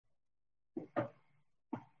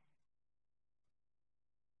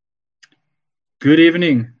Good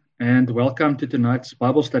evening and welcome to tonight's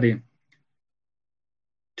Bible study.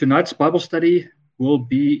 Tonight's Bible study will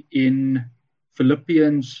be in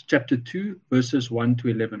Philippians chapter 2, verses 1 to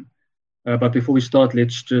 11. But before we start,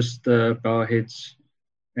 let's just bow our heads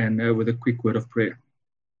and with a quick word of prayer.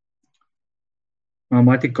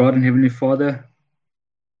 Almighty God and Heavenly Father,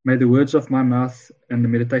 may the words of my mouth and the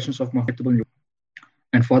meditations of my heart be acceptable in your sight.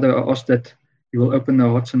 And Father, I ask that you will open the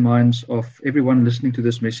hearts and minds of everyone listening to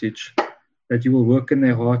this message, that you will work in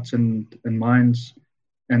their hearts and minds,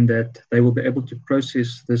 and that they will be able to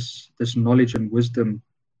process this knowledge and wisdom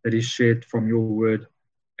that is shared from your word,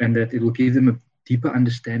 and that it will give them a deeper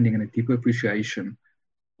understanding and a deeper appreciation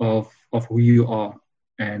of who you are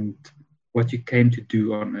and what you came to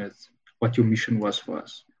do on earth, what your mission was for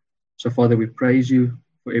us. So, Father, we praise you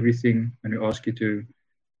for everything, and we ask you to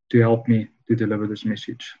help me to deliver this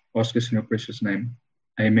message. Ask us in your precious name.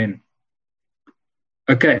 Amen.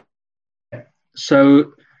 Okay.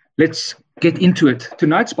 So let's get into it.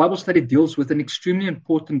 Tonight's Bible study deals with an extremely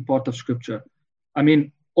important part of Scripture. I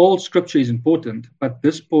mean, all Scripture is important, but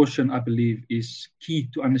this portion, I believe, is key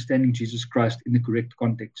to understanding Jesus Christ in the correct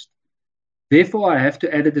context. Therefore, I have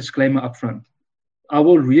to add a disclaimer up front. I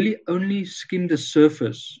will really only skim the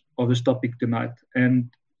surface of this topic tonight.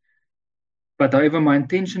 But however, my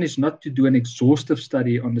intention is not to do an exhaustive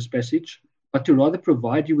study on this passage, but to rather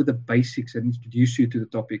provide you with the basics and introduce you to the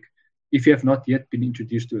topic, if you have not yet been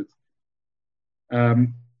introduced to it.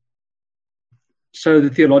 So the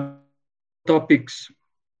theological topics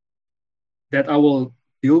that I will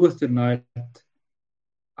deal with tonight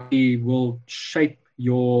will shape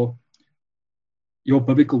your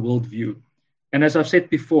biblical worldview. And as I've said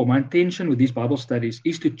before, my intention with these Bible studies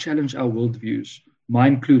is to challenge our worldviews,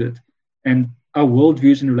 mine included, and our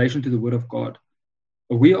worldviews in relation to the Word of God.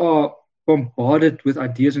 We are bombarded with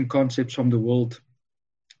ideas and concepts from the world,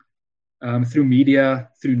 through media,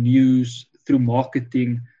 through news, through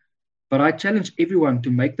marketing. But I challenge everyone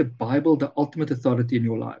to make the Bible the ultimate authority in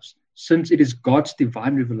your lives, since it is God's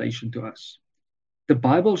divine revelation to us. The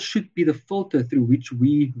Bible should be the filter through which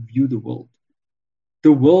we view the world.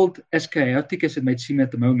 The world, as chaotic as it may seem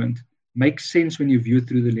at the moment, makes sense when you view it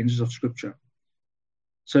through the lenses of Scripture.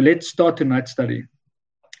 So let's start tonight's study.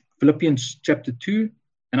 Philippians chapter 2,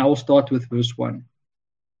 and I will start with verse 1.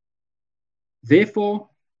 Therefore,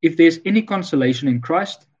 if there's any consolation in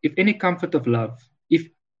Christ, if any comfort of love, if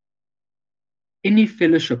any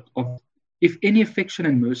fellowship if any affection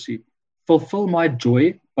and mercy, fulfill my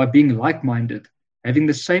joy by being like-minded, having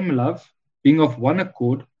the same love, being of one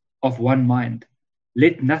accord, of one mind.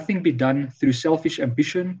 Let nothing be done through selfish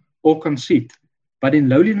ambition or conceit, but in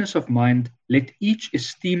lowliness of mind, let each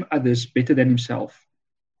esteem others better than himself.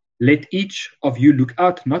 Let each of you look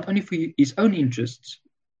out not only for his own interests,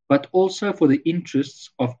 but also for the interests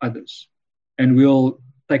of others. And we'll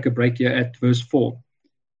take a break here at verse 4.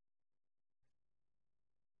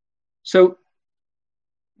 So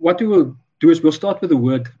what we will do is we'll start with the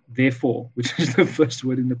word therefore, which is the first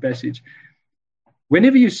word in the passage.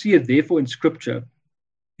 Whenever you see a therefore in Scripture,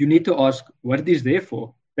 you need to ask what it is there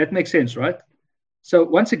for. That makes sense, right? So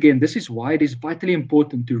once again, this is why it is vitally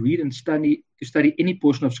important to read and study any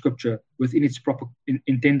portion of Scripture within its proper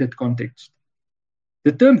intended context.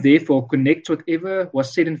 The term therefore connects whatever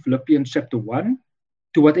was said in Philippians chapter 1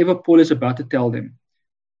 to whatever Paul is about to tell them.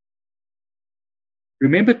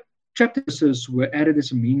 Remember, chapter verses were added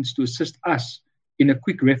as a means to assist us in a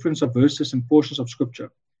quick reference of verses and portions of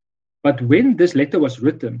Scripture. But when this letter was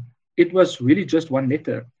written, it was really just one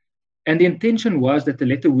letter. And the intention was that the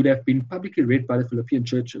letter would have been publicly read by the Philippian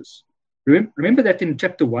churches. Remember that in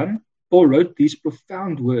chapter 1, Paul wrote these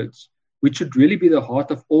profound words, which should really be the heart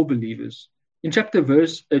of all believers. In chapter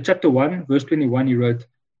 1, verse 21, he wrote,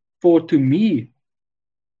 "For to me,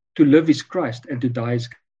 to live is Christ, and to die is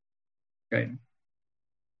gain."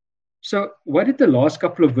 So what did the last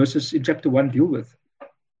couple of verses in chapter 1 deal with?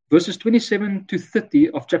 Verses 27 to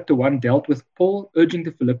 30 of chapter 1 dealt with Paul urging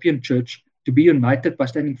the Philippian church to be united by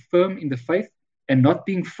standing firm in the faith and not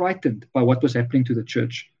being frightened by what was happening to the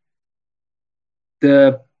church.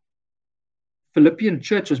 The Philippian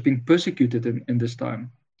church was being persecuted in this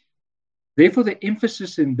time. Therefore, the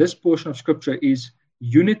emphasis in this portion of Scripture is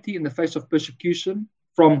unity in the face of persecution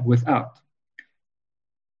from without.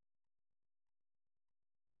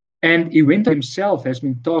 And he went himself has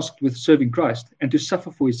been tasked with serving Christ and to suffer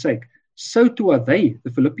for his sake. So too are they,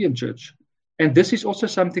 the Philippian church. And this is also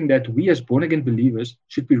something that we as born-again believers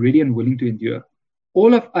should be ready and willing to endure.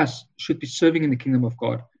 All of us should be serving in the kingdom of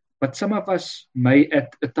God, but some of us may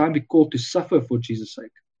at a time be called to suffer for Jesus'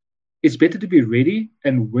 sake. It's better to be ready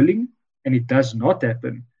and willing, and it does not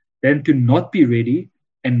happen, than to not be ready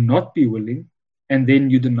and not be willing, and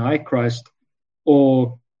then you deny Christ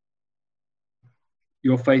or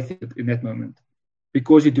your faith in that moment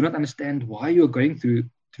because you do not understand why you're going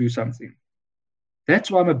through something.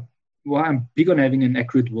 That's why I'm big on having an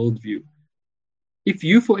accurate worldview. If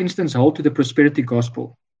you, for instance, hold to the prosperity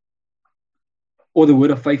gospel or the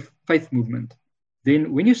word of faith movement,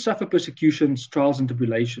 then when you suffer persecutions, trials, and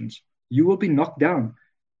tribulations, you will be knocked down.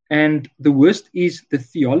 And the worst is the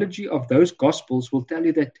theology of those gospels will tell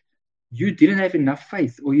you that you didn't have enough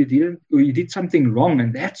faith, or you did something wrong,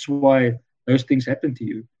 and that's why those things happen to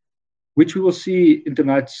you, which we will see in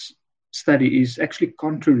tonight's study is actually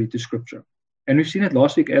contrary to Scripture. And we've seen it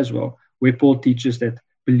last week as well, where Paul teaches that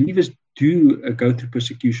believers do go through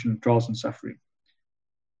persecution, trials, and suffering.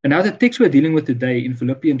 And now the text we're dealing with today in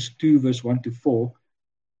Philippians 2, verse 1 to 4,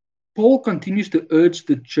 Paul continues to urge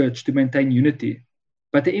the church to maintain unity.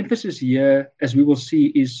 But the emphasis here, as we will see,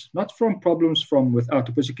 is not from problems from without,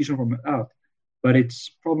 or persecution from without, but it's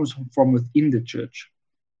problems from within the church.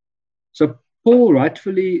 So Paul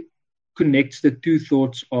rightfully connects the two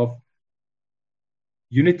thoughts of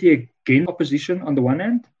unity against opposition on the one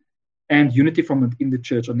hand, and unity from within the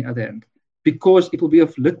church on the other hand, because it will be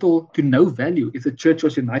of little to no value if the church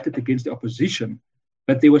was united against the opposition,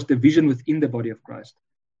 but there was division within the body of Christ.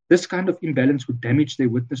 This kind of imbalance would damage their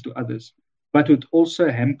witness to others, but would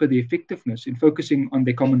also hamper the effectiveness in focusing on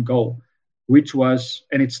their common goal, which was,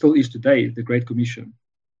 and it still is today, the Great Commission.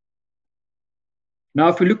 Now,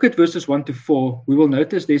 if we look at verses 1 to 4, we will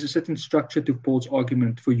notice there's a certain structure to Paul's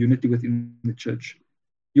argument for unity within the church.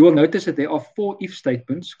 You will notice that there are 4 if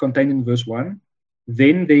statements contained in verse 1.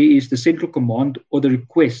 Then there is the central command or the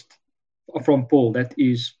request from Paul, that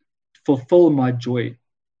is, fulfill my joy.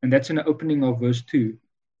 And that's in the opening of verse 2.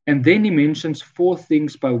 And then he mentions 4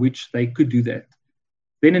 things by which they could do that.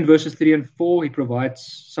 Then in verses 3 and 4, he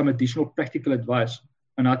provides some additional practical advice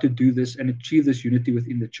on how to do this and achieve this unity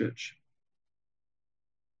within the church.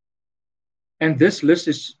 And this list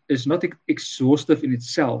is not exhaustive in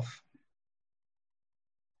itself,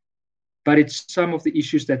 but it's some of the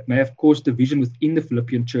issues that may have caused division within the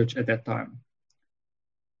Philippian church at that time.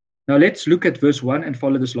 Now let's look at verse 1 and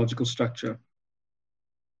follow this logical structure.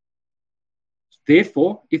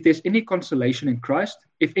 Therefore, if there's any consolation in Christ,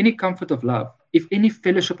 if any comfort of love, if any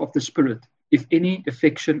fellowship of the Spirit, if any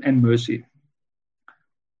affection and mercy.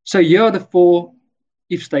 So here are the 4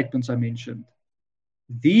 if statements I mentioned.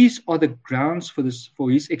 These are the grounds for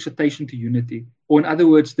his exhortation to unity. Or in other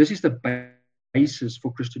words, this is the basis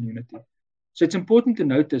for Christian unity. So it's important to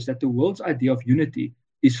notice that the world's idea of unity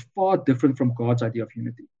is far different from God's idea of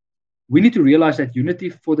unity. We need to realize that unity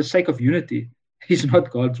for the sake of unity is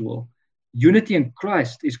not God's will. Unity in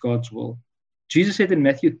Christ is God's will. Jesus said in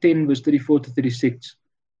Matthew 10, verse 34 to 36,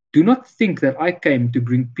 do not think that I came to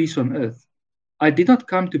bring peace on earth. I did not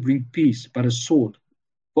come to bring peace, but a sword.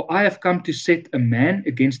 For I have come to set a man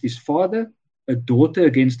against his father, a daughter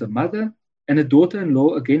against a mother, and a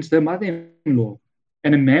daughter-in-law against her mother-in-law.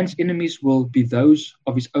 And a man's enemies will be those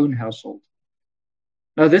of his own household.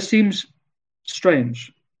 Now this seems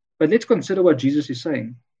strange, but let's consider what Jesus is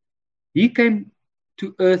saying. He came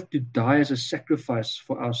to earth to die as a sacrifice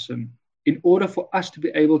for our sin, in order for us to be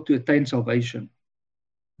able to attain salvation.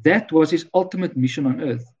 That was his ultimate mission on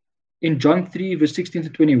earth. In John 3, verse 16 to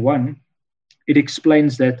 21, it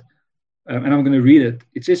explains that, and I'm going to read it.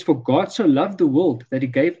 It says, for God so loved the world that he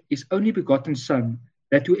gave his only begotten Son,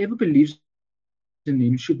 that whoever believes in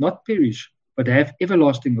him should not perish, but have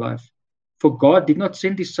everlasting life. For God did not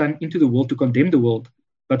send his Son into the world to condemn the world,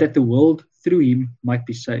 but that the world through him might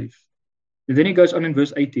be saved. And then he goes on in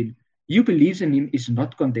verse 18, he who believes in him is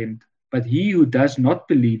not condemned, but he who does not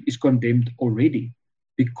believe is condemned already,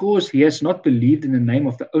 because he has not believed in the name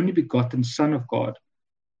of the only begotten Son of God.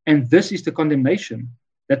 And this is the condemnation,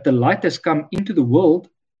 that the light has come into the world,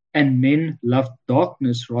 and men loved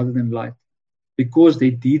darkness rather than light, because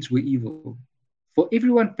their deeds were evil. For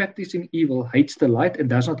everyone practicing evil hates the light and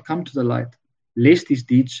does not come to the light, lest his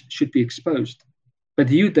deeds should be exposed. But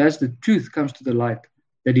he who does the truth comes to the light,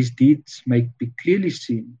 that his deeds may be clearly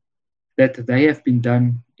seen, that they have been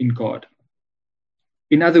done in God.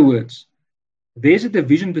 In other words, there's a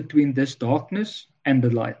division between this darkness and the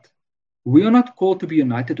light. We are not called to be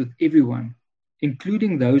united with everyone,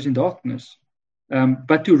 including those in darkness,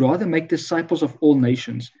 but to rather make disciples of all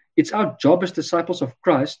nations. It's our job as disciples of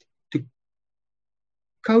Christ to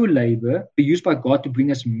co-labor, be used by God to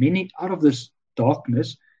bring as many out of this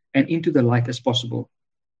darkness and into the light as possible.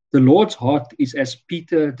 The Lord's heart is as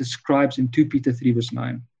Peter describes in 2 Peter 3 verse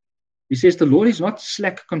 9. He says, the Lord is not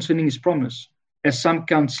slack concerning his promise, as some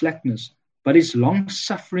count slackness, but is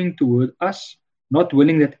long-suffering toward us, not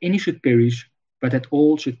willing that any should perish, but that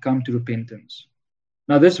all should come to repentance.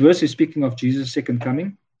 Now, this verse is speaking of Jesus' second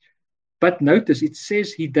coming, but notice it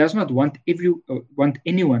says he does not want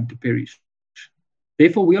anyone to perish.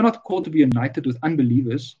 Therefore, we are not called to be united with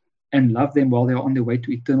unbelievers and love them while they are on their way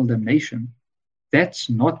to eternal damnation. That's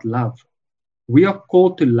not love. We are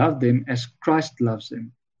called to love them as Christ loves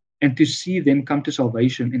them and to see them come to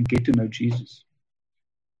salvation and get to know Jesus.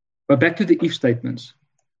 But back to the if statements.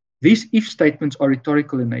 These if statements are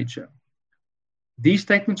rhetorical in nature. These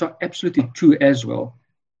statements are absolutely true as well,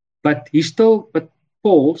 but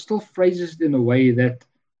Paul still phrases it in a way that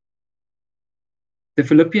the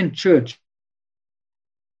Philippian church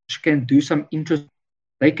can do some interest.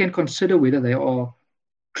 They can consider whether they are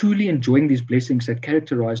truly enjoying these blessings that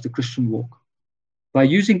characterize the Christian walk. By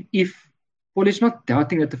using if, Paul is not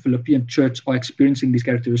doubting that the Philippian church are experiencing these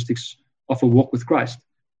characteristics of a walk with Christ.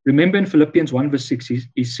 Remember in Philippians 1 verse 6,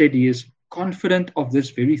 he said he is confident of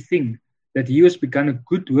this very thing, that he who has begun a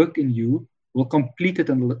good work in you will complete it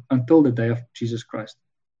until the day of Jesus Christ.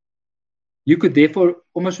 You could therefore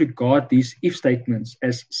almost regard these if statements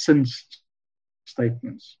as sin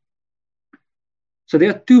statements. So there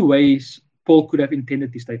are two ways Paul could have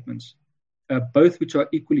intended these statements, both which are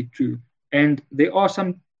equally true. And there are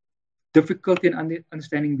some difficulty in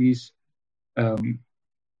understanding these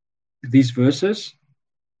verses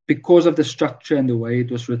because of the structure and the way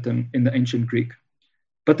it was written in the ancient Greek.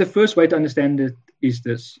 But the first way to understand it is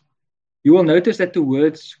this. You will notice that the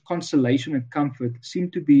words consolation and comfort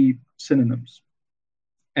seem to be synonyms.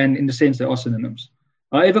 And in the sense they are synonyms.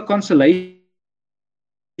 However, consolation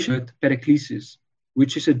is paraklesis,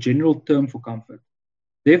 which is a general term for comfort.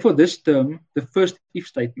 Therefore, this term, the first if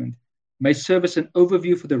statement, may serve as an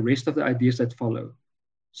overview for the rest of the ideas that follow.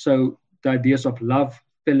 So the ideas of love,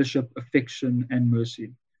 fellowship, affection, and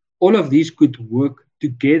mercy. All of these could work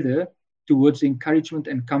together towards the encouragement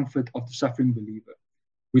and comfort of the suffering believer,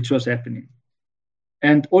 which was happening.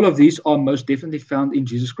 And all of these are most definitely found in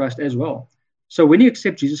Jesus Christ as well. So when you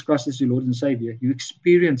accept Jesus Christ as your Lord and Savior, you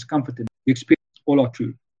experience comfort in Him. You experience all are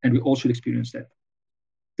true, and we all should experience that.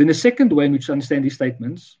 Then the second way in which to understand these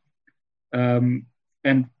statements, and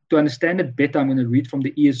to understand it better, I'm going to read from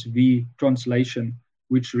the ESV translation,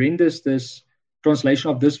 which renders this translation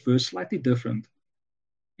of this verse slightly different.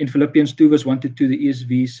 In Philippians 2 verse 1 to 2, the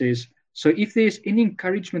ESV says, so if there is any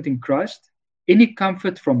encouragement in Christ, any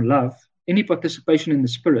comfort from love, any participation in the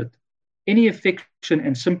Spirit, any affection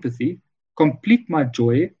and sympathy, complete my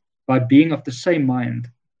joy by being of the same mind,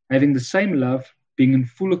 having the same love, being in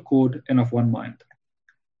full accord and of one mind.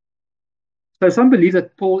 So some believe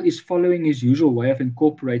that Paul is following his usual way of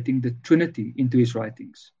incorporating the Trinity into his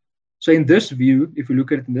writings. So in this view, if we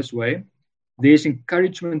look at it in this way, there's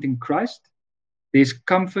encouragement in Christ, there's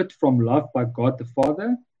comfort from love by God the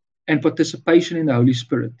Father, and participation in the Holy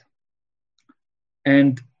Spirit.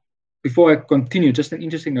 And before I continue, just an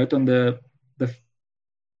interesting note on the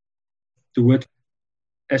word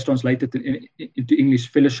as translated into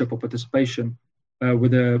English, fellowship or participation,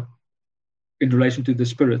 in relation to the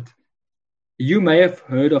Spirit. You may have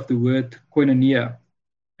heard of the word koinonia,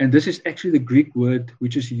 and this is actually the Greek word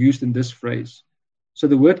which is used in this phrase. So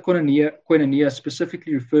the word koinonia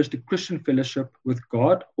specifically refers to Christian fellowship with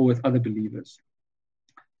God or with other believers.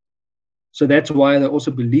 So that's why they also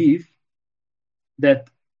believe that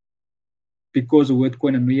because the word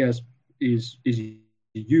koinonia is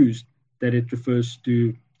used, that it refers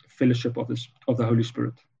to fellowship of the Holy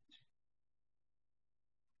Spirit.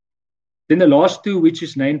 Then the last two, which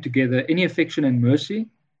is named together, any affection and mercy,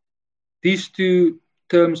 these two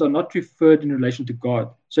terms are not referred in relation to God.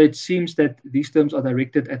 So it seems that these terms are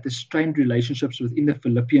directed at the strained relationships within the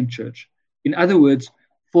Philippian church. In other words,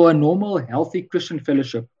 for a normal, healthy Christian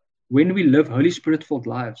fellowship, when we live Holy Spirit-filled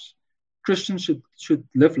lives, Christians should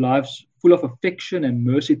live lives full of affection and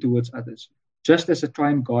mercy towards others, just as the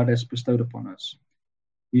triune God has bestowed upon us.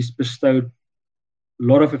 He's bestowed a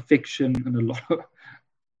lot of affection and a lot of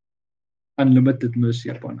unlimited mercy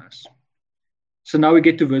upon us. So now we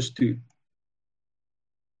get to verse 2.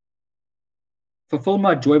 Fulfill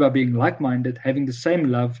my joy by being like-minded, having the same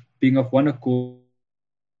love, being of one accord.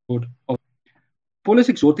 Paul is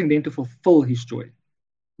exhorting them to fulfill his joy,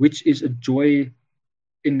 which is a joy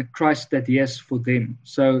in Christ that he has for them.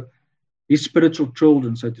 So his spiritual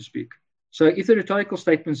children, so to speak. So if the rhetorical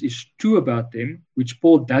statements is true about them, which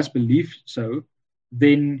Paul does believe so,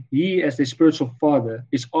 then he, as their spiritual father,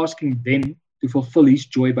 is asking them to fulfill his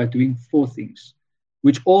joy by doing 4 things,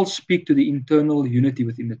 which all speak to the internal unity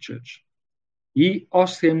within the church. He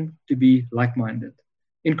asks them to be like-minded.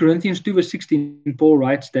 In Corinthians 2 verse 16, Paul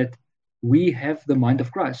writes that we have the mind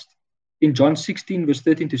of Christ. In John 16 verse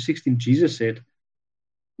 13 to 16, Jesus said,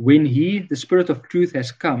 When he, the Spirit of truth,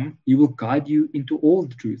 has come, he will guide you into all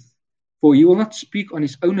the truth. For he will not speak on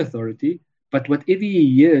his own authority, but whatever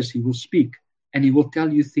he hears, he will speak, and he will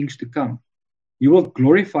tell you things to come. He will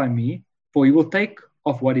glorify me, for he will take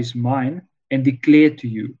of what is mine and declare to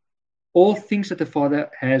you. All things that the Father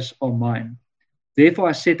has are mine. Therefore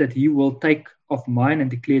I said that he will take of mine and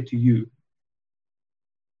declare to you.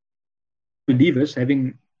 Believers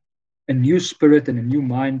having a new spirit and a new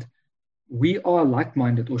mind, we are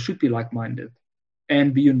like-minded, or should be like-minded,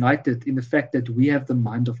 and be united in the fact that we have the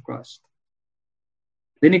mind of Christ.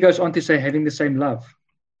 Then he goes on to say, having the same love.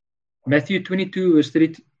 Matthew 22, verse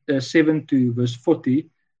 37 to verse 40,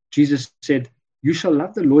 Jesus said, you shall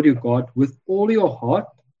love the Lord your God with all your heart,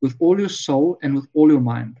 with all your soul, and with all your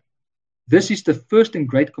mind. This is the first and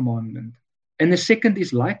great commandment. And the second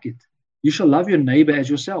is like it. You shall love your neighbor as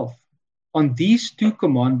yourself. On these two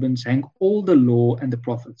commandments hang all the law and the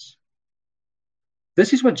prophets.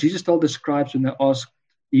 This is what Jesus told the scribes when they asked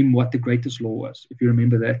him what the greatest law was, if you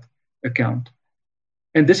remember that account.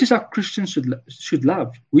 And this is how Christians should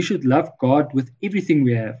love. We should love God with everything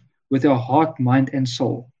we have, with our heart, mind, and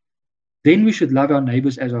soul. Then we should love our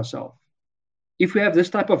neighbors as ourselves. If we have this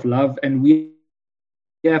type of love and we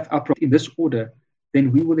have upright in this order,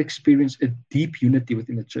 then we will experience a deep unity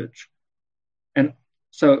within the church. And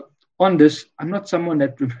so on this, I'm not someone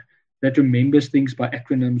that remembers things by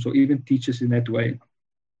acronyms or even teaches in that way.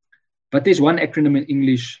 But there's one acronym in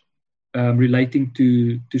English relating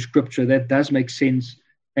to scripture that does make sense,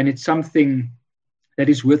 and it's something that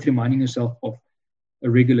is worth reminding yourself of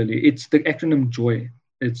regularly. It's the acronym JOY.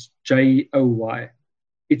 It's JOY.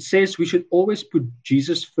 It says we should always put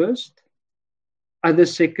Jesus first,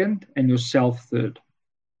 others second, and yourself third,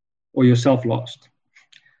 or yourself last.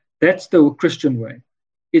 That's the Christian way.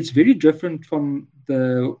 It's very different from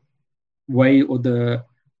the way or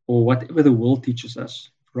whatever the world teaches us,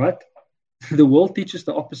 right? The world teaches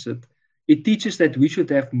the opposite. It teaches that we should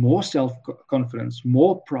have more self-confidence,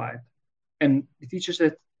 more pride, and it teaches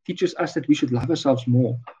us that we should love ourselves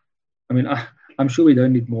more. I mean, I'm sure we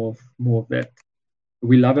don't need more of that.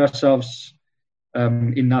 We love ourselves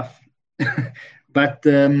enough. But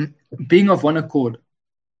being of one accord,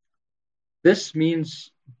 this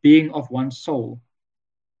means being of one soul.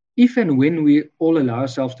 If and when we all allow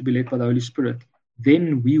ourselves to be led by the Holy Spirit,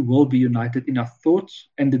 then we will be united in our thoughts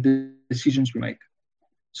and the decisions we make.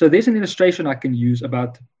 So there's an illustration I can use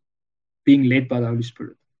about being led by the Holy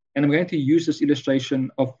Spirit. And I'm going to use this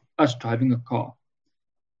illustration of us driving a car,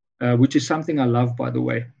 which is something I love, by the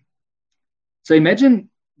way. So imagine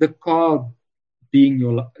the car being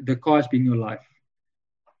your life.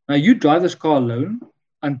 Now you drive this car alone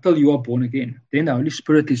until you are born again. Then the Holy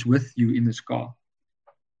Spirit is with you in this car.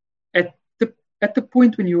 At the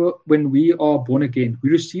point when we are born again, we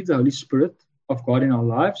receive the Holy Spirit of God in our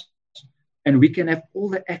lives, and we can have all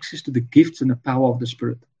the access to the gifts and the power of the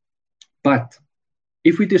Spirit. But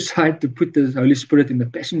if we decide to put the Holy Spirit in the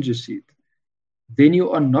passenger seat, then you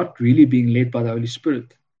are not really being led by the Holy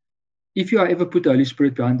Spirit. If you ever put the Holy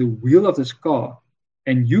Spirit behind the wheel of this car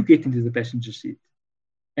and you get into the passenger seat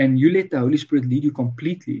and you let the Holy Spirit lead you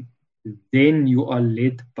completely, then you are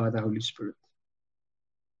led by the Holy Spirit.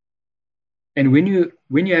 And when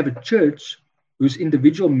you have a church whose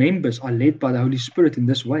individual members are led by the Holy Spirit in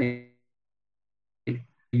this way, a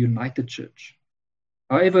united church.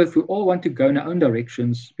 However, if we all want to go in our own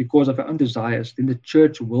directions because of our own desires, then the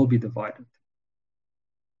church will be divided.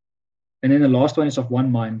 And then the last one is of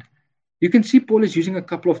one mind. You can see Paul is using a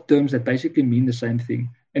couple of terms that basically mean the same thing,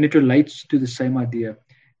 and it relates to the same idea.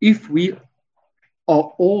 If we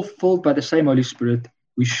are all filled by the same Holy Spirit,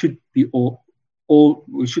 we should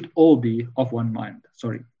all be of one mind.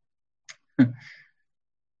 Sorry.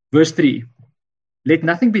 Verse 3. Let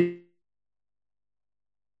nothing be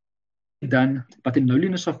done, but in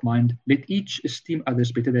lowliness of mind, let each esteem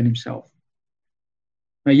others better than himself.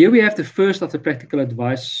 Now here we have the first of the practical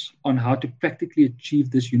advice on how to practically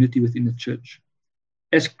achieve this unity within the church.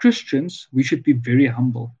 As Christians, we should be very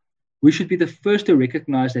humble. We should be the first to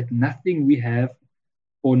recognize that nothing we have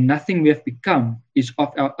or nothing we have become is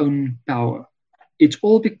of our own power. It's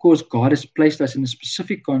all because God has placed us in a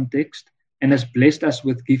specific context and has blessed us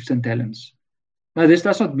with gifts and talents. Now, this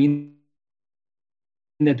does not mean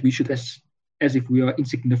that we should as if we are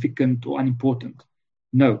insignificant or unimportant.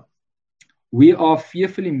 No. We are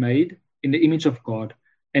fearfully made in the image of God,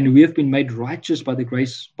 and we have been made righteous by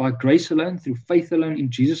grace alone, through faith alone,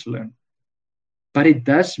 in Jesus alone. But it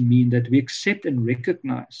does mean that we accept and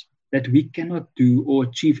recognize that we cannot do or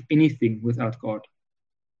achieve anything without God.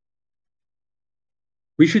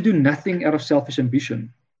 We should do nothing out of selfish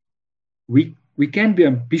ambition. We can be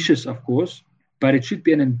ambitious, of course, but it should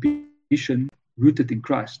be an ambition rooted in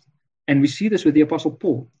Christ. And we see this with the Apostle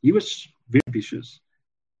Paul. He was very ambitious.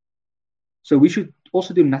 So we should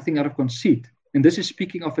also do nothing out of conceit. And this is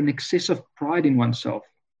speaking of an excessive pride in oneself.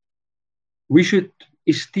 We should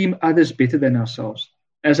esteem others better than ourselves.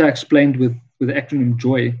 As I explained with the acronym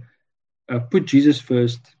JOY, put Jesus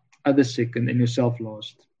first, others second, and yourself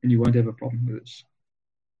last, and you won't have a problem with this.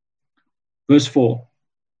 Verse 4.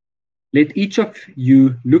 Let each of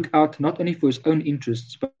you look out not only for his own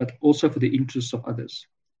interests, but also for the interests of others.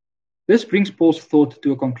 This brings Paul's thought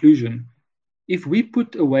to a conclusion. If we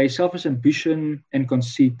put away selfish ambition and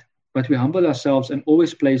conceit, but we humble ourselves and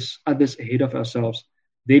always place others ahead of ourselves,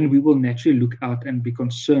 then we will naturally look out and be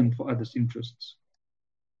concerned for others' interests.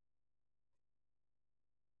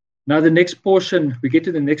 Now the next portion, we get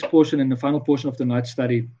to the next portion and the final portion of the night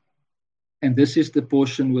study. And this is the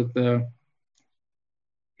portion with the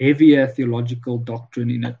heavier theological doctrine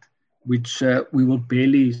in it, which we will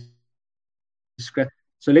barely scratch.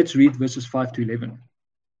 So let's read verses 5 to 11.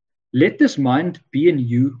 Let this mind be in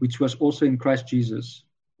you, which was also in Christ Jesus,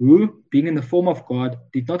 who, being in the form of God,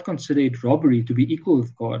 did not consider it robbery to be equal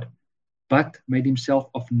with God, but made himself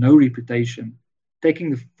of no reputation, taking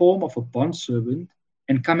the form of a bondservant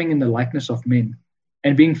and coming in the likeness of men.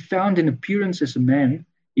 And being found in appearance as a man,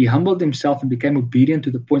 he humbled himself and became obedient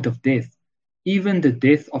to the point of death, even the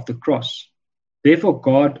death of the cross. Therefore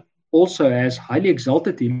God also has highly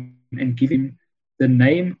exalted him and given him the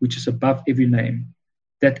name which is above every name,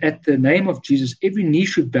 that at the name of Jesus every knee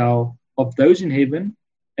should bow, of those in heaven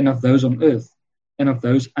and of those on earth and of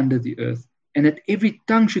those under the earth, and that every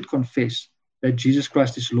tongue should confess that Jesus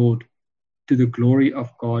Christ is Lord, to the glory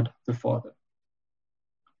of God the Father.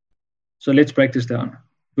 So let's break this down.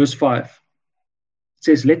 Verse 5. It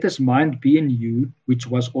says, let this mind be in you, which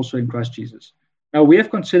was also in Christ Jesus. Now, we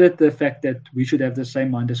have considered the fact that we should have the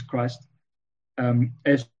same mind as Christ,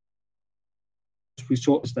 as we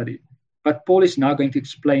saw in the study. But Paul is now going to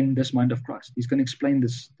explain this mind of Christ. He's going to explain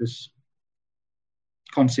this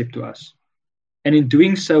concept to us. And in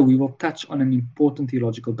doing so, we will touch on an important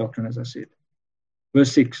theological doctrine, as I said.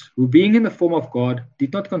 Verse 6, who being in the form of God,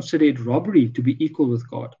 did not consider it robbery to be equal with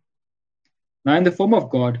God. Now, in the form of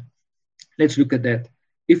God, let's look at that.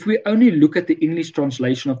 If we only look at the English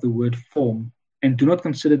translation of the word form and do not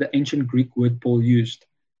consider the ancient Greek word Paul used,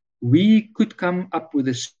 we could come up with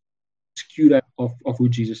a skew of who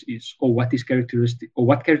Jesus is, or what his characteristic, or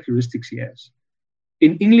what characteristics he has.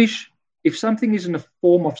 In English, if something is in the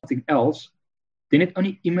form of something else, then it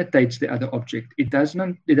only imitates the other object. It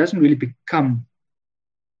doesn't really become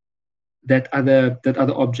that other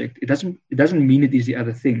object. It doesn't mean it is the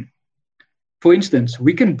other thing. For instance,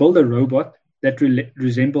 we can build a robot that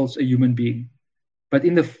resembles a human being, but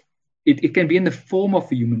it can be in the form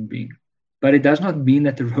of a human being, but it does not mean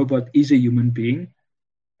that the robot is a human being,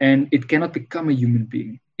 and it cannot become a human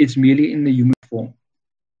being. It's merely in the human form.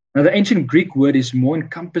 Now, the ancient Greek word is more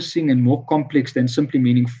encompassing and more complex than simply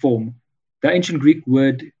meaning form. The ancient Greek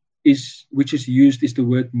word which is used is the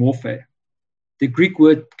word morphe. The Greek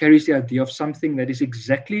word carries the idea of something that is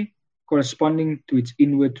exactly corresponding to its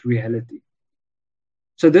inward reality.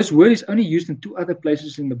 So this word is only used in 2 other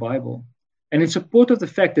places in the Bible. And in support of the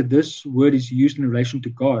fact that this word is used in relation to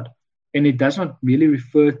God, and it does not merely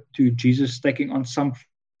refer to Jesus taking on some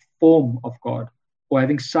form of God or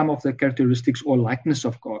having some of the characteristics or likeness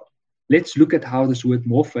of God. Let's look at how this word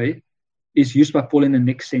morphe is used by Paul in the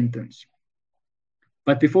next sentence.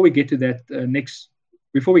 But before we get to that,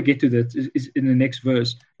 is in the next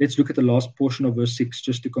verse, let's look at the last portion of verse 6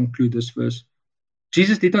 just to conclude this verse.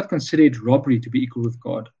 Jesus did not consider it robbery to be equal with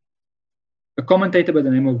God. A commentator by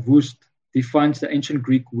the name of Wust defines the ancient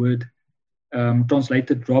Greek word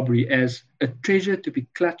translated robbery as a treasure to be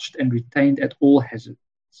clutched and retained at all hazards.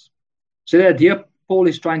 So the idea Paul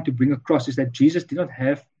is trying to bring across is that Jesus did not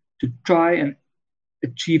have to try and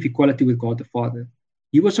achieve equality with God the Father.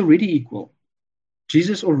 He was already equal.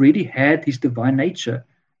 Jesus already had his divine nature,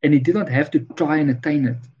 and he did not have to try and attain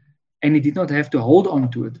it. And he did not have to hold on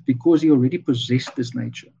to it because he already possessed this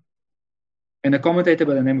nature. And a commentator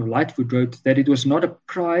by the name of Lightfoot wrote that it was not a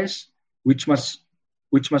prize which must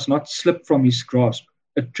not slip from his grasp,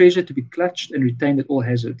 a treasure to be clutched and retained at all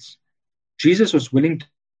hazards. Jesus was willing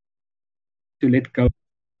to let go of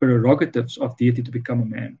prerogatives of deity to become a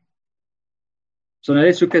man. So now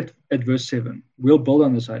let's look at verse 7. We'll build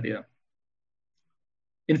on this idea.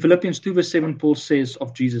 In Philippians 2 verse 7, Paul says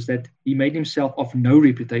of Jesus that he made himself of no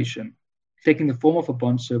reputation, taking the form of a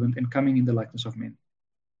bondservant and coming in the likeness of men.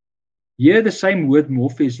 Here the same word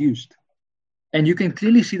morphe is used. And you can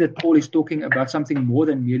clearly see that Paul is talking about something more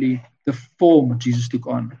than merely the form Jesus took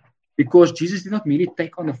on. Because Jesus did not merely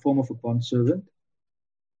take on the form of a bondservant,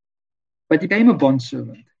 but he became a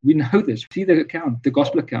bondservant. We know this. See the account, the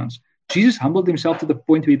gospel accounts. Jesus humbled himself to the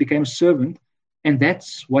point where he became a servant, and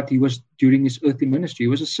that's what he was during his earthly ministry.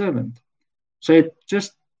 He was a servant. So it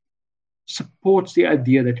just supports the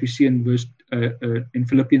idea that we see in in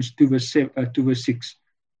Philippians 2 verse 6,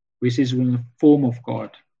 where he says, in the form of God.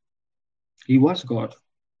 He was God.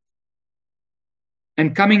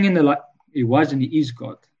 And coming in the he was and he is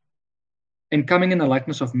God. And coming in the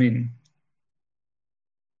likeness of men.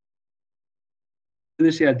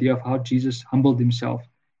 This is the idea of how Jesus humbled himself.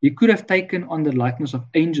 He could have taken on the likeness of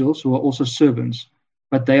angels who are also servants,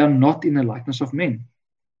 but they are not in the likeness of men.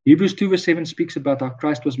 Hebrews 2 verse 7 speaks about how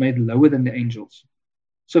Christ was made lower than the angels.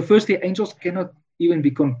 So firstly, angels cannot even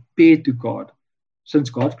be compared to God, since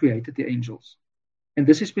God created the angels. And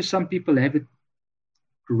this is where some people have it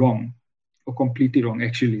wrong, or completely wrong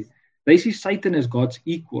actually. They see Satan as God's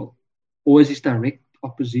equal, or as his direct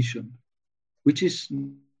opposition, which is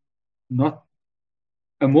not.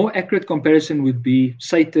 A more accurate comparison would be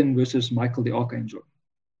Satan versus Michael the Archangel.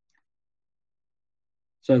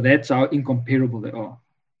 So that's how incomparable they are.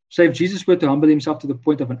 So if Jesus were to humble himself to the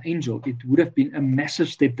point of an angel, it would have been a massive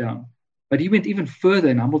step down. But he went even further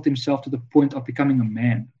and humbled himself to the point of becoming a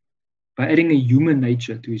man by adding a human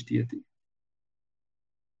nature to his deity.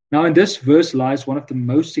 Now, in this verse lies one of the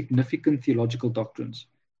most significant theological doctrines,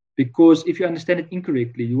 because if you understand it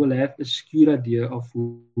incorrectly, you will have a skewed idea of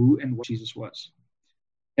who and what Jesus was.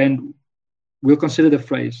 And we'll consider the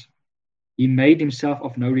phrase, he made himself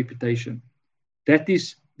of no reputation. That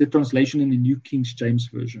is the translation in the New King James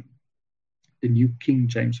Version. The New King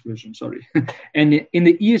James Version, sorry. And in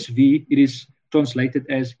the ESV, it is translated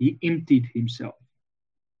as he emptied himself.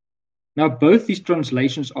 Now, both these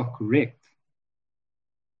translations are correct,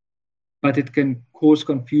 but it can cause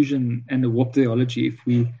confusion and a warped theology if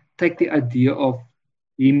we take the idea of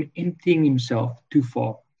him emptying himself too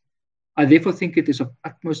far. I therefore think it is of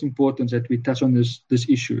utmost importance that we touch on this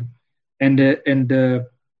issue. And the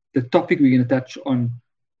topic we're going to touch on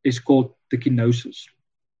is called the kenosis.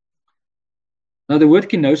 Now, the word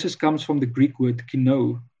kenosis comes from the Greek word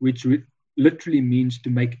kino, which literally means to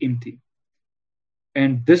make empty.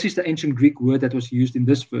 And this is the ancient Greek word that was used in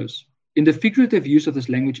this verse. In the figurative use of this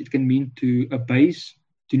language, it can mean to abase,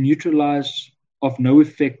 to neutralize, of no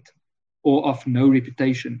effect, or of no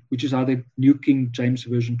reputation, which is how the New King James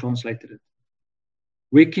Version translated it.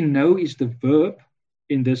 Where kino is the verb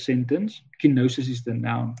in this sentence, kenosis is the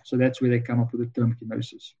noun. So that's where they come up with the term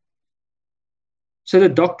kenosis. So the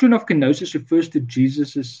doctrine of kenosis refers to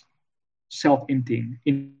Jesus' self-emptying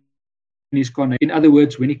in his incarnation. In other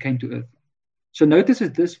words, when he came to earth. So notice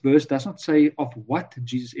that this verse does not say of what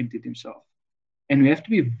Jesus emptied himself. And we have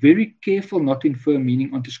to be very careful not to infer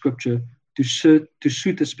meaning onto scripture to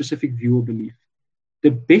suit a specific view or belief.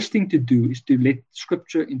 The best thing to do is to let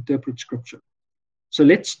scripture interpret scripture. So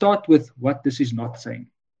let's start with what this is not saying.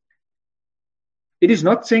 It is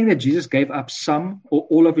not saying that Jesus gave up some or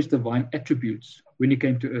all of his divine attributes when he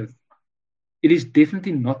came to earth. It is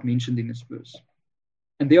definitely not mentioned in this verse.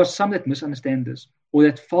 And there are some that misunderstand this, or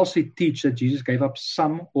that falsely teach that Jesus gave up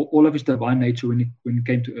some or all of his divine nature when he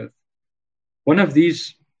came to earth. One of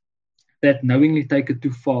these that knowingly take it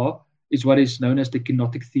too far is what is known as the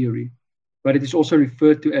kenotic theory, but it is also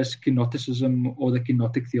referred to as kenoticism or the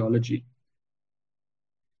kenotic theology.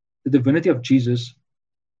 The divinity of Jesus,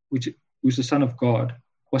 who's the Son of God,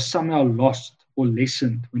 was somehow lost or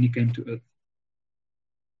lessened when he came to earth.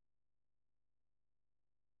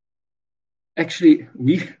 Actually,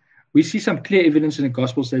 we see some clear evidence in the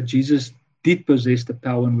Gospels that Jesus did possess the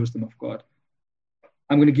power and wisdom of God.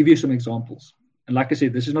 I'm going to give you some examples. And like I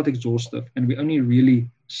said, this is not exhaustive, and we're only really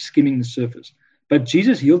skimming the surface. But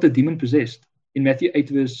Jesus healed the demon-possessed. In Matthew 8,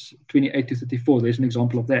 verse 28 to 34, there's an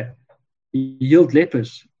example of that. He healed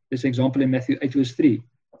lepers. There's an example in Matthew 8, verse 3.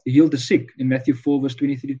 He healed the sick in Matthew 4, verse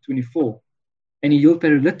 23 to 24. And he healed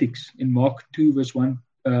paralytics in Mark 2, verse 1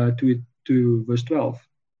 to verse 12.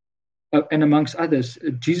 And amongst others,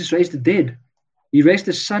 Jesus raised the dead. He raised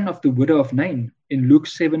the son of the widow of Nain in Luke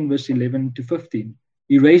 7, verse 11 to 15.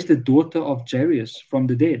 He raised the daughter of Jairus from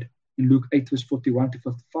the dead in Luke 8, verse 41 to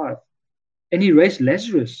 55. And he raised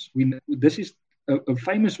Lazarus. This is a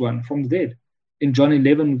famous one from the dead in John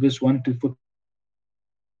 11, verse 1 to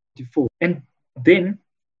 44. And then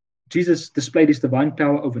Jesus displayed his divine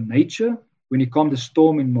power over nature when he calmed the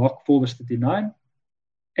storm in Mark 4, verse 39.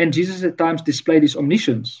 And Jesus at times displayed his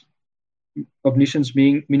omniscience. Omniscience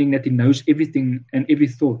meaning that he knows everything and every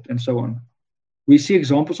thought and so on. We see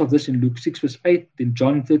examples of this in Luke 6, verse 8, in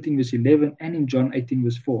John 13, verse 11, and in John 18,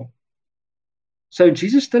 verse 4. So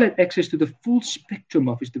Jesus still had access to the full spectrum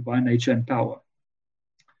of his divine nature and power.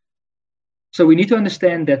 So we need to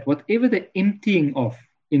understand that whatever the emptying of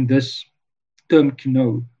in this term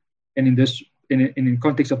kino, and in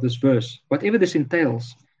context of this verse, whatever this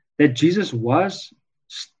entails, that Jesus was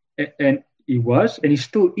and he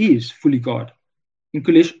still is fully God. In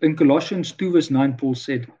Colossians 2 verse 9, Paul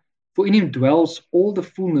said, "For in him dwells all the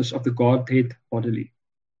fullness of the Godhead bodily."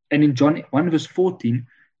 And in John 1 verse 14,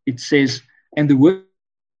 it says, "And the Word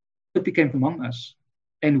became among us,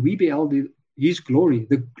 and we beheld his glory,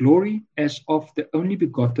 the glory as of the only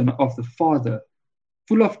begotten of the Father,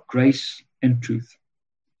 full of grace and truth."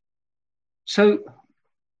 So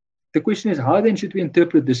the question is, how then should we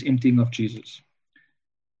interpret this emptying of Jesus?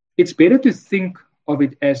 It's better to think of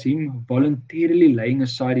it as him voluntarily laying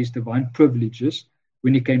aside his divine privileges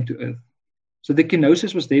when he came to earth. So the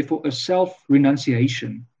kenosis was therefore a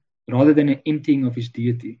self-renunciation rather than an emptying of his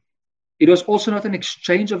deity. It was also not an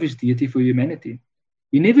exchange of his deity for humanity.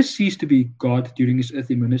 He never ceased to be God during his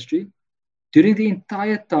earthly ministry. During the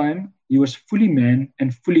entire time, he was fully man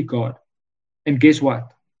and fully God. And guess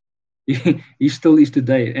what? He still is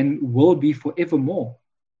today and will be forevermore.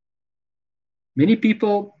 Many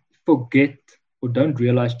people forget or don't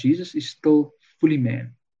realize Jesus is still fully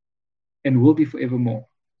man and will be forevermore.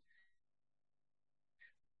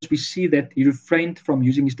 We see that he refrained from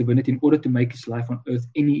using his divinity in order to make his life on earth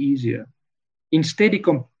any easier. Instead, he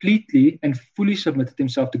completely and fully submitted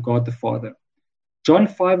himself to God the Father. John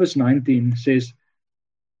 5 verse 19 says,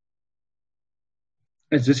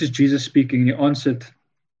 as this is Jesus speaking, he answered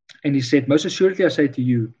and he said, "Most assuredly I say to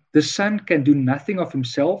you, the Son can do nothing of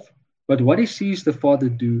himself, but what he sees the Father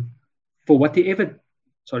do, for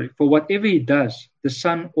whatever he does, the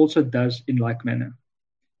Son also does in like manner."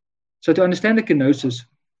 So to understand the kenosis,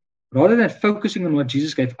 rather than focusing on what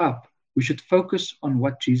Jesus gave up, we should focus on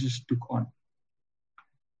what Jesus took on.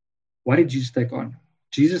 What did Jesus take on?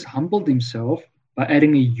 Jesus humbled himself by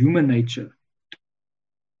adding a human nature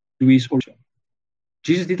to his origin.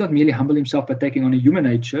 Jesus did not merely humble himself by taking on a human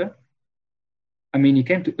nature. I mean, he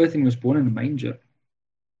came to earth and was born in a manger.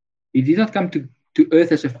 He did not come to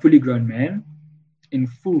earth as a fully grown man in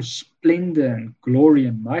full splendor and glory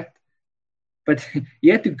and might, but he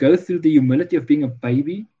had to go through the humility of being a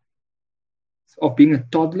baby, of being a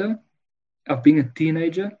toddler, of being a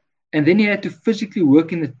teenager, and then he had to physically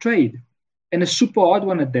work in the trade, and a super hard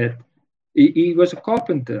one at that. He was a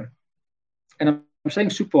carpenter. And I'm saying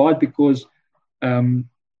super hard because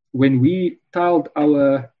when we retiled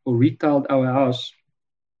our house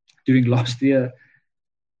during last year,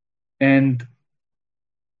 and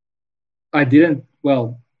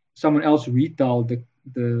someone else retiled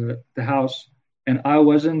the house, and I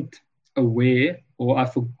wasn't aware, or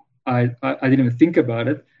I didn't even think about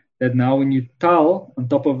it, that now when you tile on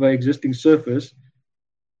top of an existing surface,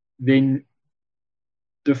 then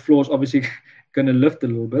the floor's obviously going to lift a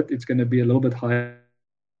little bit. It's going to be a little bit higher,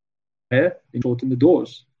 and shorten the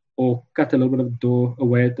doors or cut a little bit of the door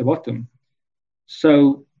away at the bottom.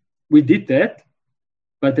 So we did that,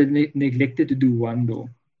 but they neglected to do one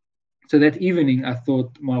door. So that evening, I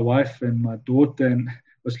thought my wife and my daughter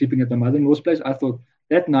was sleeping at my mother-in-law's place. I thought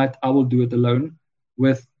that night I will do it alone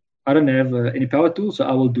with, I don't have any power tools, so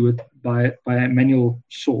I will do it by a manual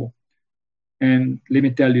saw. And let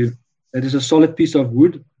me tell you, that is a solid piece of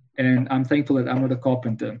wood, and I'm thankful that I'm not a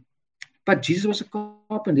carpenter. But Jesus was a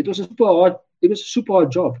carpenter. It was a super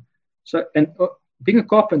hard job. So, and being a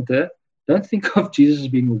carpenter, don't think of Jesus as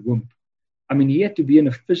being a wimp. I mean, he had to be in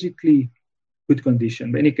a physically good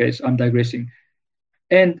condition. But in any case, I'm digressing.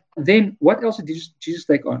 And then what else did Jesus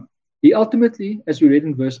take on? He ultimately, as we read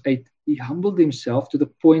in verse 8, he humbled himself to the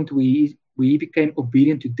point where he became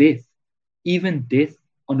obedient to death, even death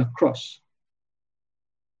on a cross.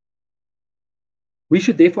 We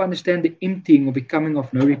should therefore understand the emptying or becoming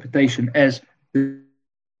of no reputation as the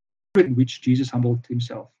in which Jesus humbled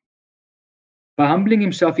himself. By humbling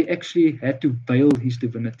himself, he actually had to veil his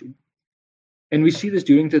divinity. And we see this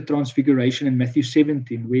during the transfiguration in Matthew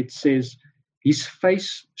 17, where it says, his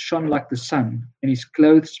face shone like the sun, and his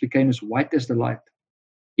clothes became as white as the light.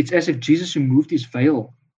 It's as if Jesus removed his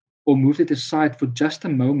veil or moved it aside for just a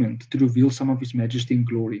moment to reveal some of his majesty and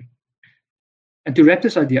glory. And to wrap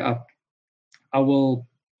this idea up, I will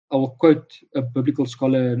quote a biblical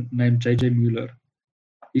scholar named J.J. Mueller.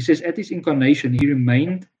 He says, at his incarnation, he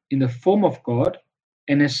remained in the form of God,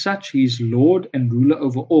 and as such, he is Lord and ruler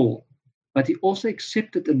over all. But he also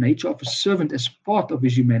accepted the nature of a servant as part of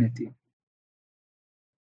his humanity.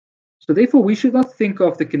 So therefore, we should not think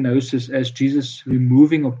of the kenosis as Jesus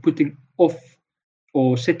removing or putting off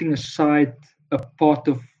or setting aside a part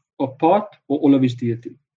or all of his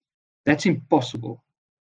deity. That's impossible.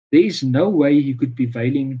 There is no way he could be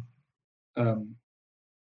veiling.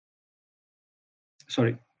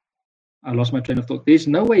 Sorry, I lost my train of thought. There's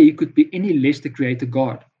no way he could be any less the creator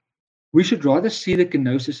God. We should rather see the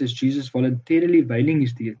kenosis as Jesus voluntarily veiling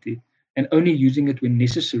his deity and only using it when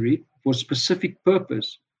necessary for a specific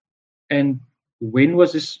purpose. And when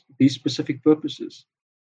was these specific purposes?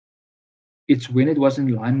 It's when it was in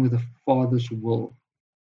line with the Father's will.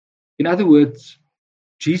 In other words,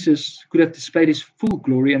 Jesus could have displayed his full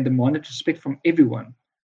glory and demanded respect from everyone.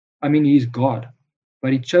 I mean, he is God,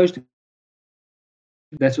 but he chose to.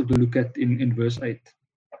 That's what we look at in verse 8.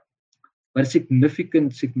 But a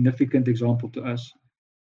significant example to us,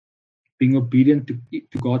 being obedient to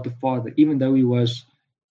God the Father, even though he was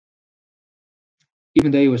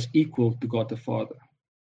equal to God the Father.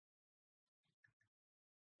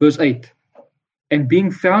 Verse 8. And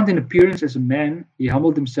being found in appearance as a man, he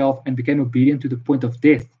humbled himself and became obedient to the point of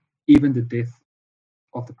death, even the death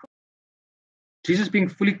of the cross. Jesus, being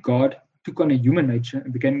fully God, took on a human nature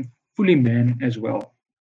and became fully man as well.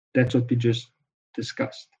 That's what we just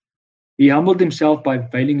discussed. He humbled himself by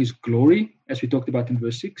veiling his glory, as we talked about in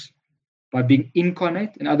verse 6, by being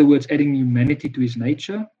incarnate, in other words, adding humanity to his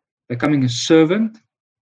nature, becoming a servant.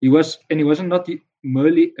 He wasn't not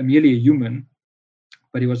merely a human,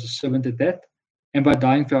 but he was a servant at that, and by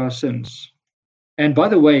dying for our sins. And by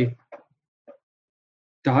the way,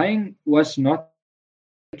 dying was not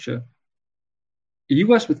nature. He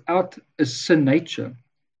was without a sin nature.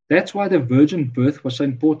 That's why the virgin birth was so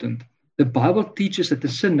important. The Bible teaches that the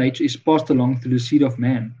sin nature is passed along through the seed of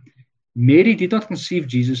man. Mary did not conceive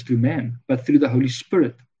Jesus through man, but through the Holy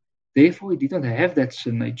Spirit. Therefore, he did not have that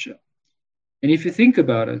sin nature. And if you think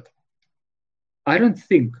about it, I don't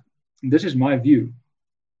think, this is my view,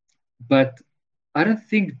 but I don't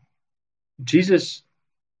think Jesus,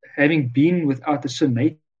 having been without a sin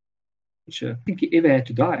nature, I think he ever had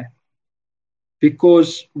to die.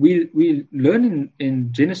 Because we learn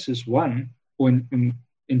in Genesis 1, or in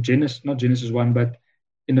Genesis, not Genesis 1, but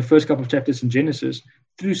in the first couple of chapters in Genesis,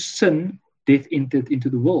 through sin, death entered into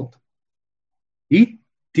the world. He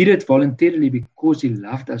did it voluntarily because he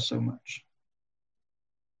loved us so much.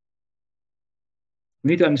 We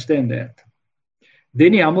need to understand that.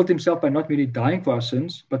 Then he humbled himself by not merely dying for our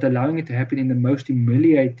sins, but allowing it to happen in the most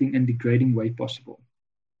humiliating and degrading way possible.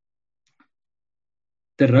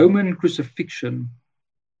 The Roman crucifixion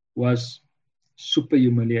was super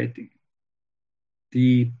humiliating.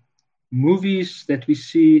 The movies that we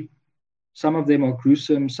see, some of them are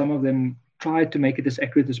gruesome, some of them try to make it as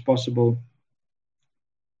accurate as possible,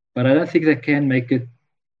 but I don't think they can make it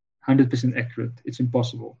 100% accurate. It's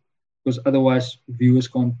impossible, because otherwise viewers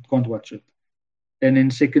can't watch it. And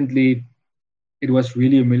then secondly, it was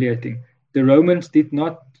really humiliating. The Romans did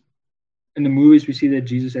not, in the movies we see that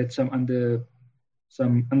Jesus had some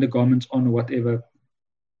undergarments on or whatever.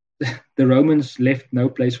 The Romans left no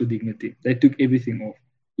place for dignity. They took everything off.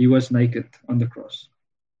 He was naked on the cross.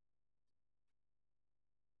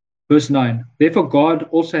 Verse 9, therefore God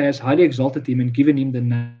also has highly exalted him and given him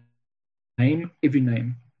the name, every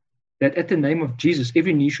name, that at the name of Jesus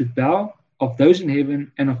every knee should bow, of those in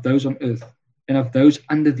heaven and of those on earth and of those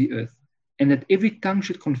under the earth, and that every tongue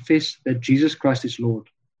should confess that Jesus Christ is Lord,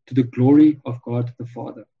 to the glory of God the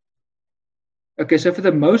Father. Okay, so for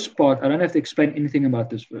the most part, I don't have to explain anything about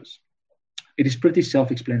this verse. It is pretty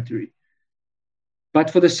self-explanatory. But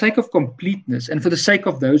for the sake of completeness, and for the sake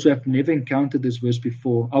of those who have never encountered this verse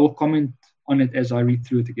before, I will comment on it as I read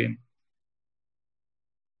through it again.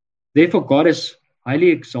 Therefore, God has highly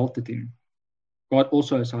exalted him. God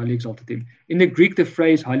also has highly exalted him. In the Greek, the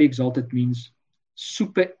phrase highly exalted means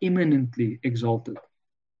super eminently exalted.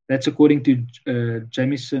 That's according to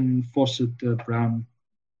Jamieson, Fawcett, Brown,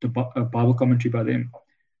 the Bible commentary by them.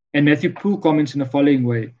 And Matthew Poole comments in the following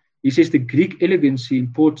way. He says the Greek elegancy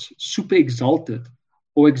imports super exalted,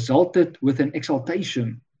 or exalted with an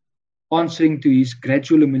exaltation, answering to his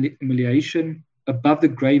gradual humiliation, above the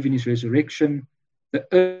grave in his resurrection, the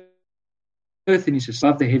earth in his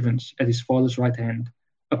above the heavens at his Father's right hand,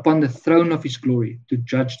 upon the throne of his glory to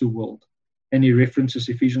judge the world. And he references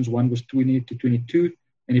Ephesians 1 verse 20 to 22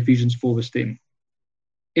 and Ephesians 4 verse 10.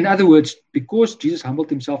 In other words, because Jesus humbled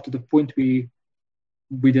himself to the point we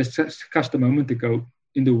discussed a moment ago,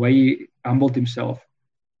 in the way he humbled himself,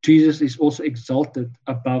 Jesus is also exalted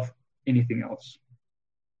above anything else.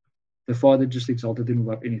 The Father just exalted him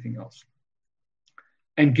above anything else.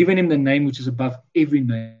 And given him the name which is above every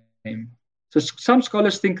name. So some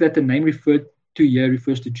scholars think that the name referred to here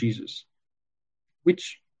refers to Jesus,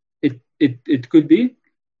 which it could be.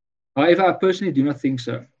 However, I personally do not think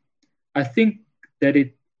so. I think that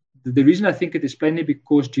the reason I think it is plainly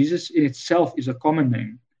because Jesus in itself is a common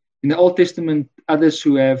name. In the Old Testament, others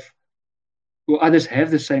have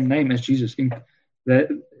the same name as Jesus.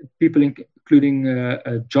 The people including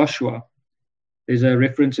Joshua. There's a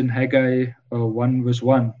reference in Haggai 1 verse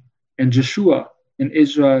 1, and Joshua in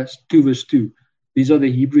Ezra 2 verse 2. These are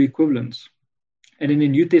the Hebrew equivalents. And in the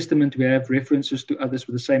New Testament, we have references to others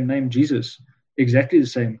with the same name, Jesus, exactly the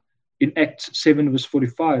same. In Acts 7 verse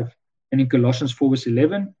 45, and in Colossians 4 verse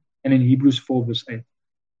 11, and in Hebrews 4 verse 8.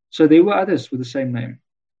 So there were others with the same name.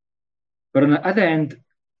 But on the other hand,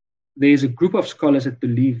 there is a group of scholars that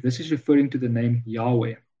believe this is referring to the name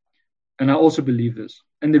Yahweh. And I also believe this.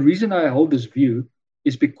 And the reason I hold this view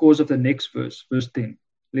is because of the next verse, verse 10.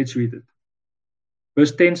 Let's read it.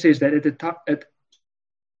 Verse 10 says that that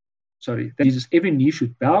Jesus, every knee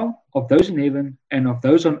should bow, of those in heaven and of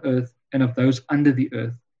those on earth and of those under the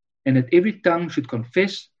earth, and that every tongue should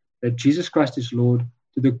confess that Jesus Christ is Lord,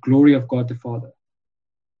 to the glory of God the Father.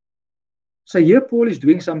 So here Paul is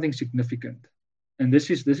doing something significant. And this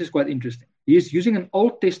is quite interesting. He is using an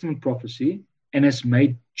Old Testament prophecy and has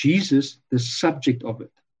made Jesus the subject of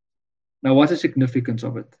it. Now, what's the significance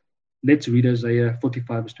of it? Let's read Isaiah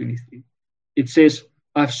 45 verse 23. It says,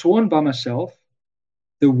 I've sworn by myself,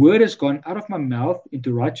 the word has gone out of my mouth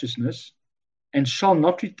into righteousness and shall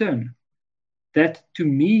not return, that to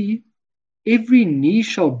me every knee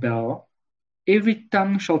shall bow, every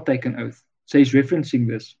tongue shall take an oath. So he's referencing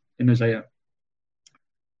this in Isaiah.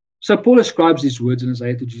 So Paul ascribes these words in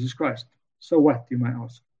Isaiah to Jesus Christ. So what, you might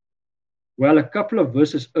ask? Well, a couple of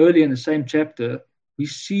verses earlier in the same chapter, we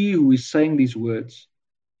see who is saying these words.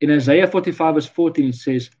 In Isaiah 45 verse 14, it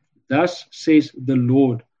says, thus says the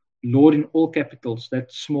Lord, Lord in all capitals,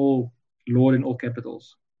 that small Lord in all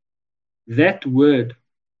capitals. That word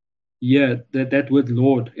here, that word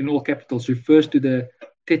Lord in all capitals refers to the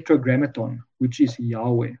tetragrammaton, which is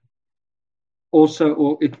Yahweh. Also,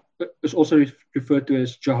 or it is also referred to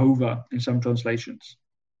as Jehovah in some translations.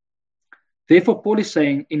 Therefore, Paul is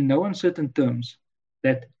saying in no uncertain terms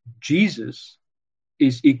that Jesus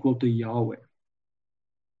is equal to Yahweh.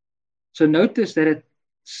 So notice that at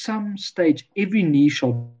some stage, every knee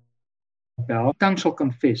shall bow, tongue shall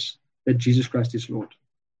confess that Jesus Christ is Lord.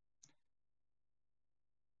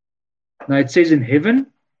 Now it says in heaven,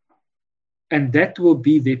 and that will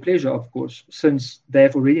be their pleasure, of course, since they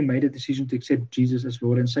have already made a decision to accept Jesus as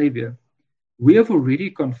Lord and Savior. We have already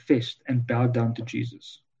confessed and bowed down to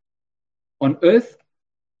Jesus. On earth,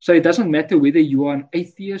 so it doesn't matter whether you are an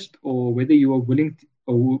atheist or whether you are willing to,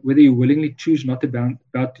 or whether you willingly choose not to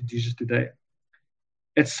bow to Jesus today.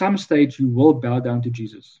 At some stage, you will bow down to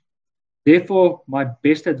Jesus. Therefore, my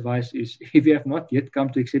best advice is, if you have not yet come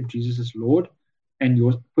to accept Jesus as Lord and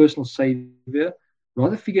your personal Savior,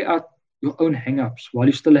 rather figure out your own hang-ups while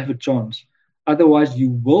you still have a chance. Otherwise, you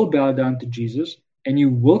will bow down to Jesus and you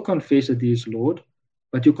will confess that He is Lord,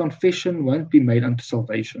 but your confession won't be made unto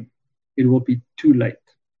salvation. It will be too late.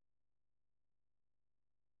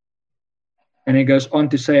 And it goes on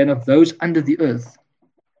to say, and of those under the earth.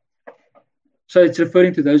 So it's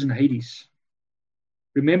referring to those in Hades.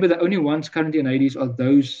 Remember, the only ones currently in Hades are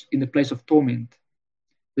those in the place of torment,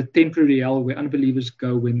 the temporary hell where unbelievers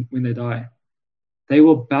go when they die. They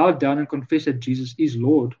will bow down and confess that Jesus is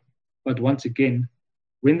Lord. But once again,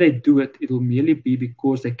 when they do it, it will merely be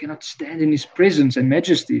because they cannot stand in His presence and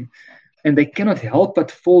majesty, and they cannot help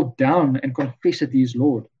but fall down and confess that He is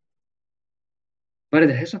Lord. But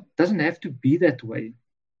it doesn't have to be that way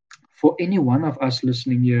for any one of us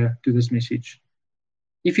listening here to this message.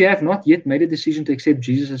 If you have not yet made a decision to accept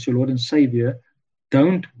Jesus as your Lord and Savior,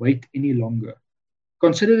 don't wait any longer.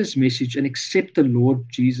 Consider this message and accept the Lord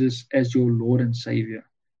Jesus as your Lord and Savior.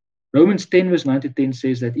 Romans 10 verse 9 to 10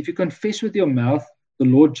 says that if you confess with your mouth the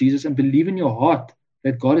Lord Jesus and believe in your heart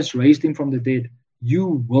that God has raised Him from the dead,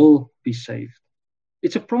 you will be saved.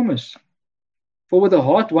 It's a promise. For with the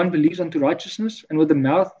heart one believes unto righteousness, and with the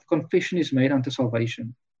mouth confession is made unto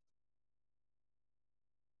salvation.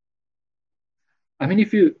 I mean,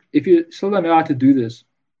 if you still don't know how to do this,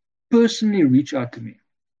 personally reach out to me.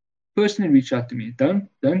 Personally reach out to me.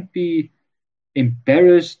 Don't be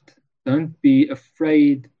embarrassed. Don't be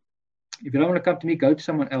afraid. If you don't want to come to me, go to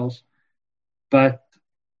someone else. But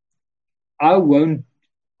I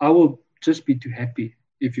will just be too happy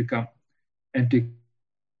if you come and to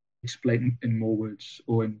explain in more words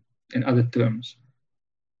or in other terms.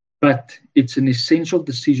 But it's an essential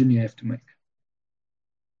decision you have to make.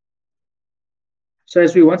 So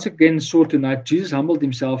as we once again saw tonight, Jesus humbled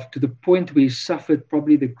Himself to the point where He suffered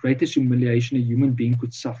probably the greatest humiliation a human being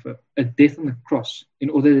could suffer, a death on the cross, in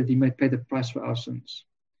order that He might pay the price for our sins.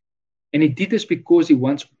 And he did this because he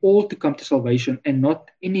wants all to come to salvation and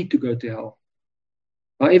not any to go to hell.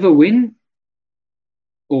 However, when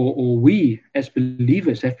or we as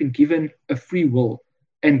believers have been given a free will,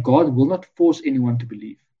 and God will not force anyone to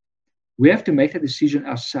believe. We have to make that decision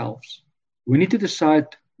ourselves. We need to decide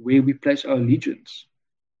where we place our allegiance.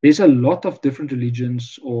 There's a lot of different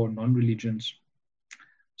religions or non-religions,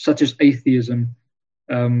 such as atheism,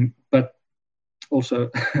 but also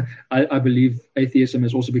I believe atheism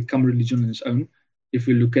has also become a religion on its own. If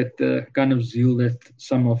we look at the kind of zeal that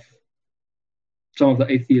some of the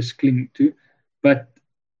atheists cling to, but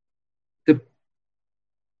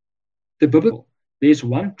the biblical, there's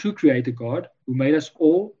one true creator God who made us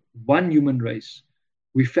all one human race.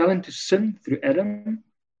 We fell into sin through Adam,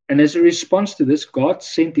 and as a response to this, God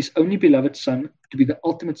sent his only beloved Son to be the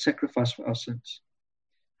ultimate sacrifice for our sins.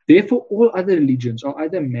 Therefore, all other religions are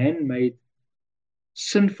either man-made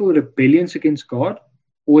sinful rebellions against God,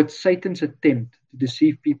 or it's Satan's attempt to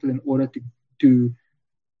deceive people in order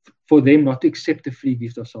for them not to accept the free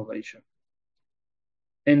gift of salvation.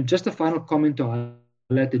 And just a final comment to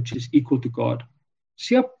highlight that Jesus is equal to God.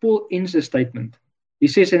 See how Paul ends the statement. He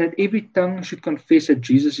says, and that every tongue should confess that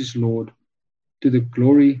Jesus is Lord, to the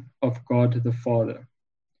glory of God the Father.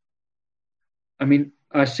 I mean,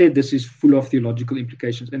 I said this is full of theological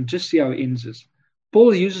implications, and just see how it ends this.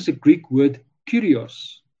 Paul uses a Greek word,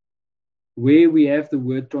 kurios, where we have the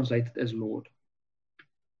word translated as Lord.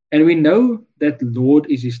 And we know that Lord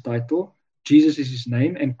is his title, Jesus is his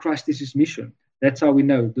name, and Christ is his mission. That's how we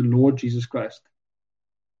know the Lord Jesus Christ.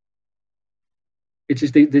 It's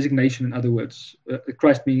his designation, in other words.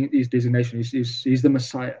 Christ meaning his designation. He's the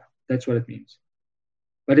Messiah. That's what it means.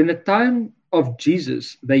 But in the time of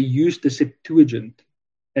Jesus, they used the Septuagint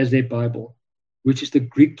as their Bible, which is the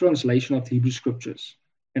Greek translation of the Hebrew Scriptures.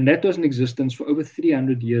 And that was in existence for over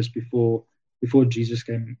 300 years before Jesus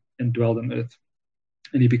came and dwelled on earth,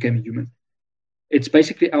 and he became human. It's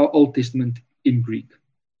basically our Old Testament in Greek.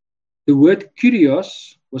 The word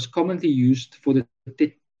kurios was commonly used for the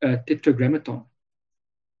tetragrammaton,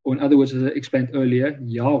 or in other words, as I explained earlier,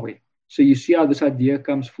 Yahweh. So you see how this idea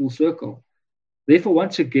comes full circle. Therefore,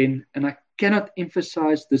 once again, and I cannot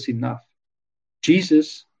emphasize this enough,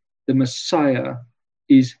 Jesus, the Messiah,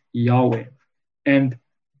 is Yahweh. And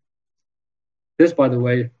this, by the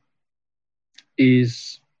way,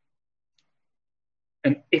 is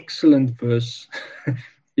an excellent verse.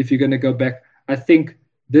 If you're going to go back, I think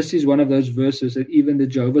this is one of those verses that even the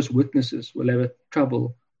Jehovah's Witnesses will have a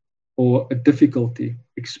trouble or a difficulty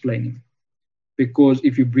explaining. Because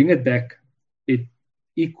if you bring it back, it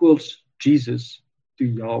equals Jesus to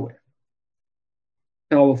Yahweh.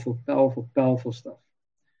 Powerful, powerful, powerful stuff.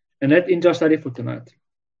 And that ends our study for tonight.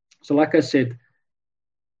 So like I said,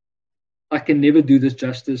 I can never do this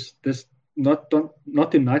justice. This not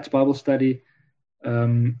tonight's Bible study.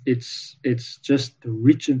 It's just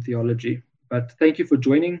rich in theology. But thank you for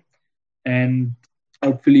joining, and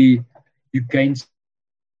hopefully you gained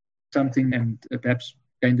something and perhaps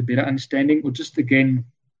gained a better understanding, or just again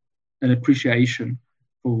an appreciation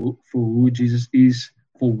for who Jesus is,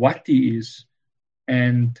 for what he is,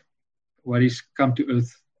 and what he's come to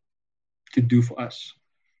earth to do for us.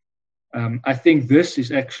 I think this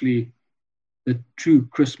is actually the true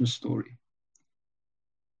Christmas story.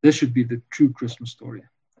 This should be the true Christmas story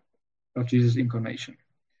of Jesus' incarnation.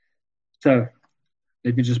 So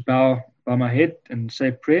let me just bow my head and say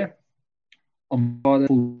a prayer. Father,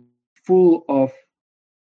 full of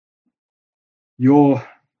your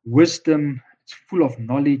wisdom, it's full of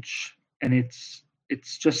knowledge, and it's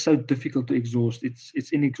just so difficult to exhaust.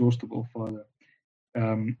 It's inexhaustible, Father.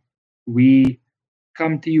 We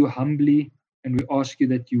come to you humbly, and we ask you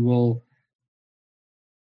that you will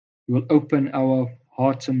open our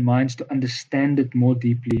hearts and minds to understand it more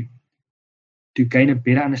deeply, to gain a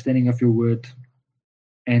better understanding of your word,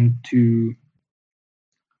 and to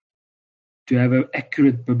have an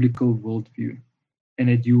accurate biblical worldview, and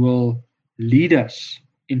that you will lead us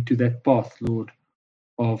into that path, Lord,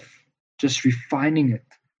 of just refining it,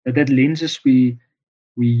 that lenses we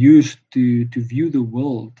use to view the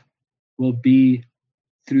world will be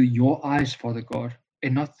through your eyes, Father God,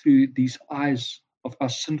 and not through these eyes of our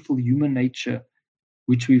sinful human nature,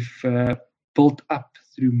 which we've built up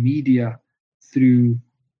through media, through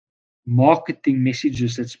marketing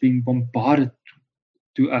messages that's being bombarded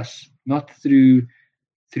to us, not through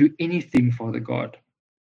anything, Father God,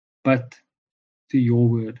 but through your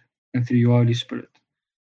word and through your Holy Spirit.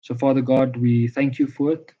 So, Father God, we thank you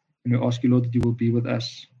for it, and we ask you, Lord, that you will be with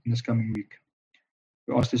us in this coming week.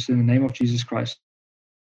 We ask this in the name of Jesus Christ.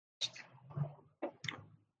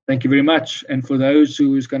 Thank you very much. And for those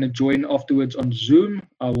who is going to join afterwards on Zoom,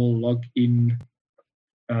 I will log in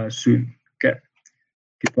soon. Okay.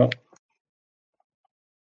 Keep well.